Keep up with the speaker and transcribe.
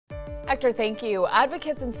Hector, thank you.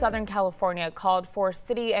 Advocates in Southern California called for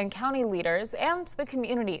city and county leaders and the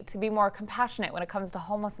community to be more compassionate when it comes to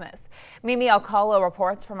homelessness. Mimi Alcala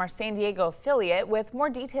reports from our San Diego affiliate with more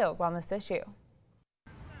details on this issue.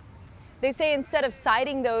 They say instead of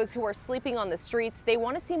citing those who are sleeping on the streets, they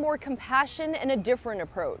want to see more compassion and a different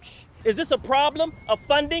approach. Is this a problem of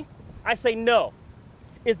funding? I say no.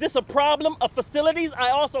 Is this a problem of facilities? I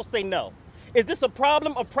also say no. Is this a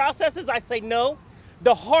problem of processes? I say no.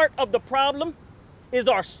 The heart of the problem is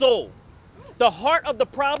our soul. The heart of the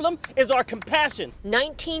problem is our compassion.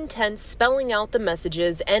 19 tents spelling out the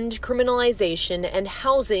messages: end criminalization and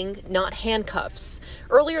housing, not handcuffs.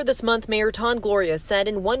 Earlier this month, Mayor Gloria said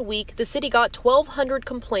in 1 week the city got 1,200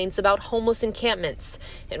 complaints about homeless encampments.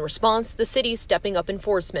 In response, the city's stepping up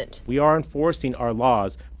enforcement. We are enforcing our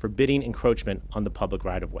laws forbidding encroachment on the public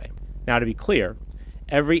right-of-way. Now, to be clear,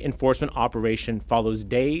 every enforcement operation follows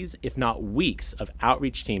days, if not weeks, of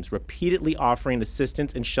outreach teams repeatedly offering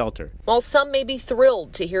assistance and shelter. While some may be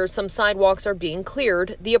thrilled to hear some sidewalks are being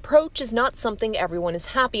cleared, the approach is not something everyone is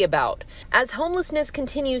happy about. As homelessness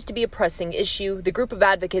continues to be a pressing issue, the group of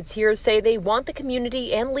advocates here say they want the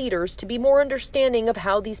community and leaders to be more understanding of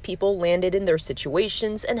how these people landed in their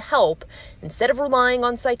situations and help, instead of relying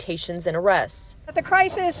on citations and arrests. The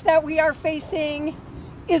crisis that we are facing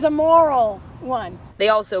is a moral one. They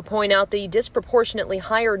also point out the disproportionately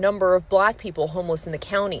higher number of Black people homeless in the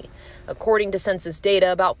county. According to census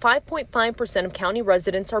data, about 5.5% of county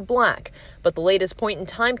residents are Black, but the latest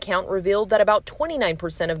point-in-time count revealed that about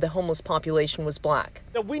 29% of the homeless population was Black.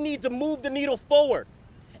 That we need to move the needle forward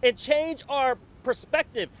and change our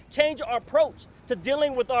perspective, change our approach to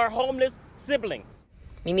dealing with our homeless siblings.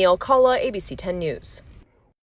 Mimi Alcala, ABC 10 News.